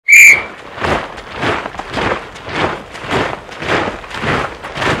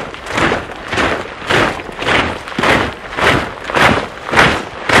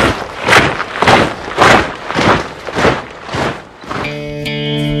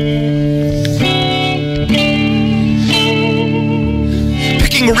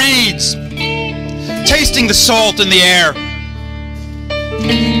tasting the salt in the air.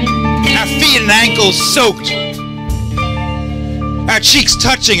 Our feet and ankles soaked. Our cheeks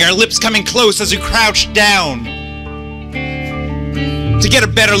touching, our lips coming close as we crouched down to get a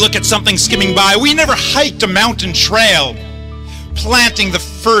better look at something skimming by. We never hiked a mountain trail, planting the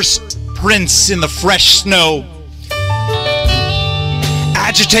first prints in the fresh snow,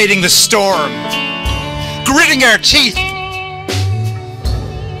 agitating the storm, gritting our teeth,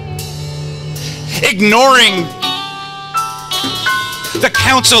 ignoring the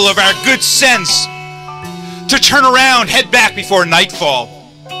counsel of our good sense to turn around, head back before nightfall.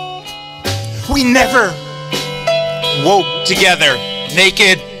 We never woke together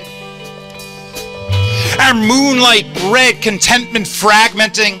naked. Our moonlight bred contentment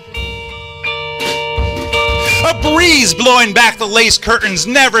fragmenting. A breeze blowing back the lace curtains,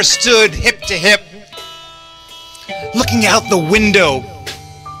 never stood hip to hip. Looking out the window,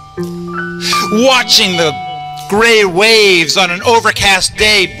 watching the gray waves on an overcast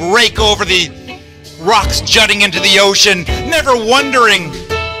day break over the rocks jutting into the ocean, never wondering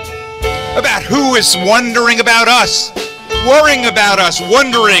about who is wondering about us, worrying about us,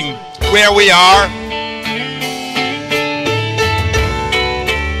 wondering where we are.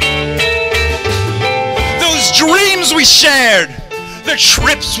 Those dreams we shared, the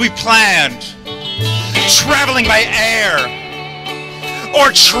trips we planned, traveling by air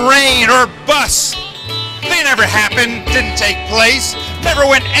or train or bus, they never happened, didn't take place, never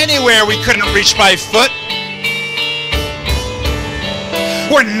went anywhere we couldn't reach by foot.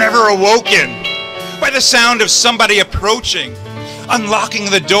 We're never awoken by the sound of somebody approaching, unlocking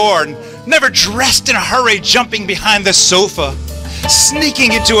the door, never dressed in a hurry, jumping behind the sofa,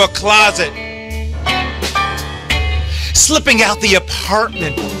 sneaking into a closet, slipping out the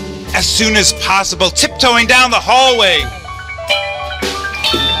apartment as soon as possible, tiptoeing down the hallway,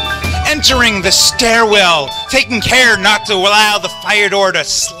 entering the stairwell, taking care not to allow the fire door to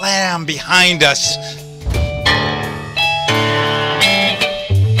slam behind us.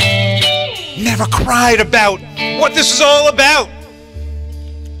 Never cried about what this was all about,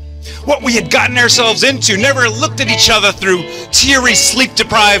 what we had gotten ourselves into, never looked at each other through teary,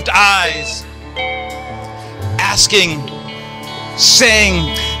 sleep-deprived eyes, asking, saying,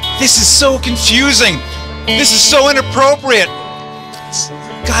 "This is so confusing, this is so inappropriate, it's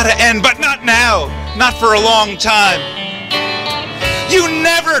gotta end, but not now, not for a long time." You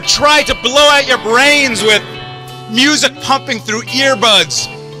never tried to blow out your brains with music pumping through earbuds,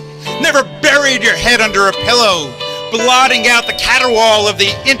 never buried your head under a pillow, blotting out the caterwaul of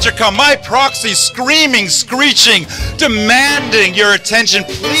the intercom, my proxy screaming, screeching, demanding your attention,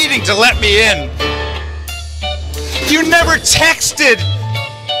 pleading to let me in. You never texted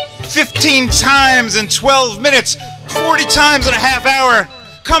 15 times in 12 minutes, 40 times in a half hour,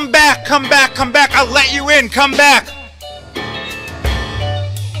 "Come back, come back, come back, I'll let you in, come back."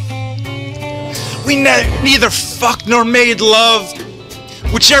 We neither fucked nor made love,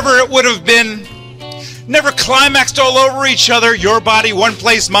 whichever it would have been. Never climaxed all over each other, your body one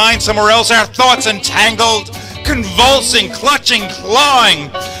place, mine somewhere else, our thoughts entangled, convulsing, clutching,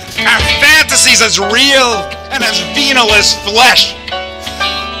 clawing, our fantasies as real and as venal as flesh.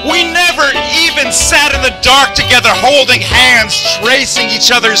 We never even sat in the dark together, holding hands, tracing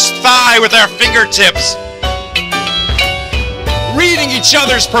each other's thigh with our fingertips, reading each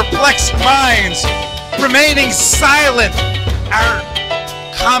other's perplexed minds, remaining silent, our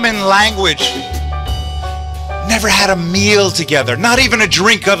common language. Never had a meal together, not even a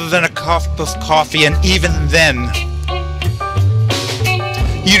drink other than a cup of coffee, and even then,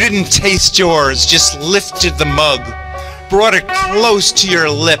 you didn't taste yours, just lifted the mug, brought it close to your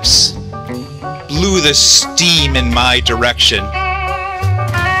lips, blew the steam in my direction.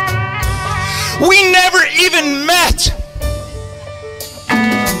 We never even met!